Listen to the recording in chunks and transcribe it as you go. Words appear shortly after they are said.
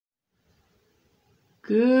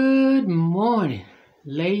Good morning,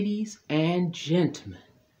 ladies and gentlemen,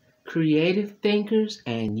 creative thinkers,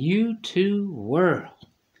 and YouTube world.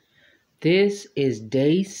 This is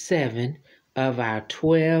day 7 of our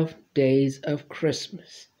 12 days of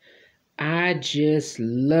Christmas. I just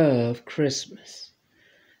love Christmas.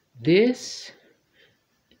 This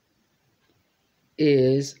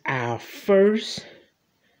is our first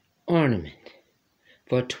ornament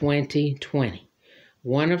for 2020.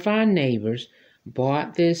 One of our neighbors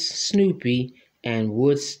bought this Snoopy and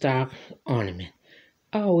Woodstock ornament.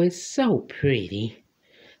 Oh, it's so pretty.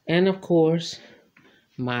 And of course,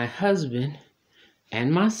 my husband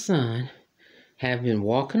and my son have been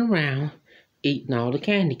walking around eating all the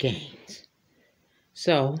candy canes.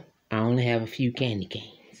 So, I only have a few candy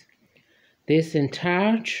canes. This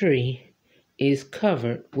entire tree is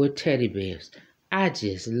covered with teddy bears. I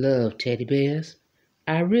just love teddy bears.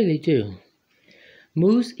 I really do.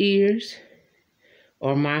 Moose ears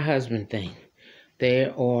are my husband thing.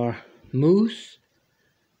 There are moose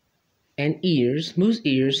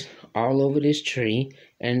ears all over this tree,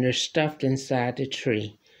 and they're stuffed inside the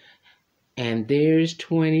tree. And there's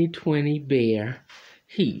 2020 Bear.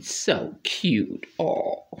 He's so cute.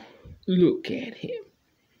 Oh, look at him.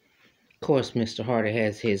 Of course, Mr. Hardy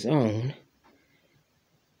has his own.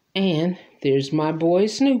 And there's my boy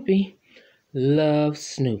Snoopy. Love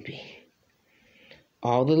Snoopy.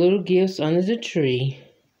 All the little gifts under the tree.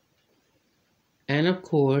 And of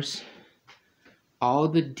course, all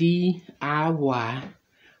the DIY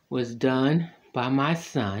was done by my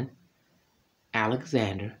son,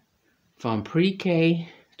 Alexander, from pre-K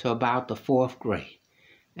to about the 4th grade.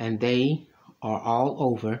 And they are all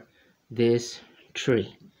over this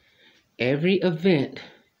tree. Every event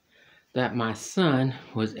that my son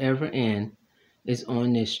was ever in is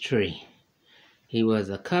on this tree. He was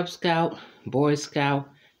a Cub Scout, Boy Scout,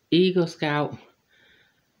 Eagle Scout,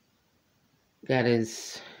 got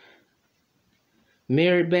his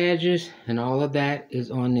merit badges, and all of that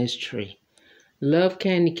is on this tree. Love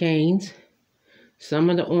candy canes. Some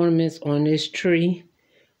of the ornaments on this tree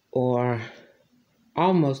are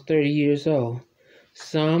almost 30 years old.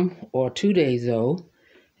 Some are 2 days old,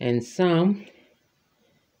 and some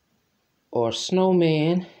are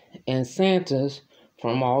snowmen and Santas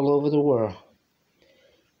from all over the world.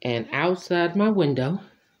 And outside my window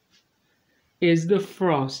is the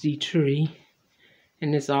Frosty tree,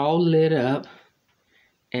 and it's all lit up,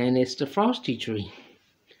 and it's the Frosty tree,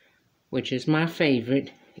 which is my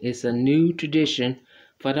favorite. It's a new tradition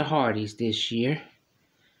for the Hardys this year.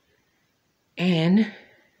 And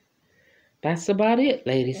that's about it,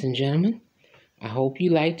 ladies and gentlemen. I hope you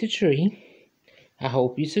like the tree. I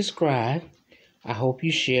hope you subscribe. I hope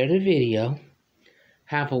you share the video.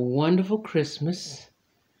 Have a wonderful Christmas.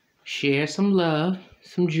 Share some love,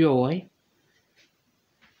 some joy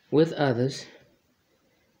with others.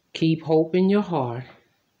 Keep hope in your heart.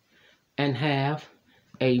 And have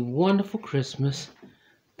a wonderful Christmas.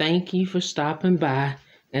 Thank you for stopping by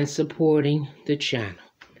and supporting the channel.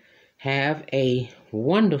 Have a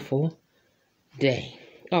wonderful day.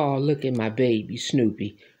 Oh, look at my baby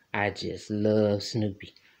Snoopy. I just love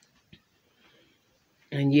Snoopy.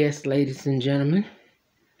 And yes, ladies and gentlemen,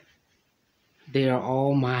 they are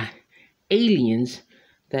all my aliens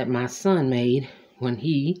that my son made when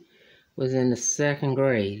he was in the 2nd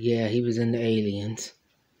grade. Yeah, he was in the aliens.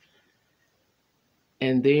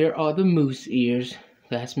 And there are the moose ears.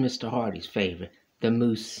 That's Mr. Hardy's favorite. The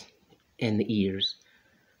moose and the ears.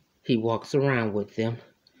 He walks around with them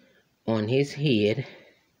on his head.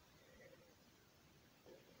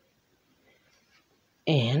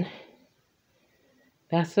 And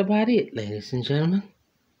that's about it, ladies and gentlemen.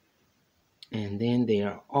 And then there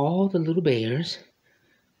are all the little bears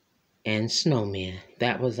and snowmen.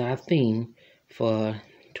 That was our theme for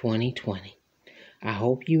 2020. I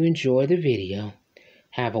hope you enjoy the video.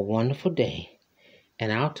 Have a wonderful day,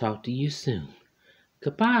 and I'll talk to you soon.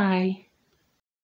 Goodbye.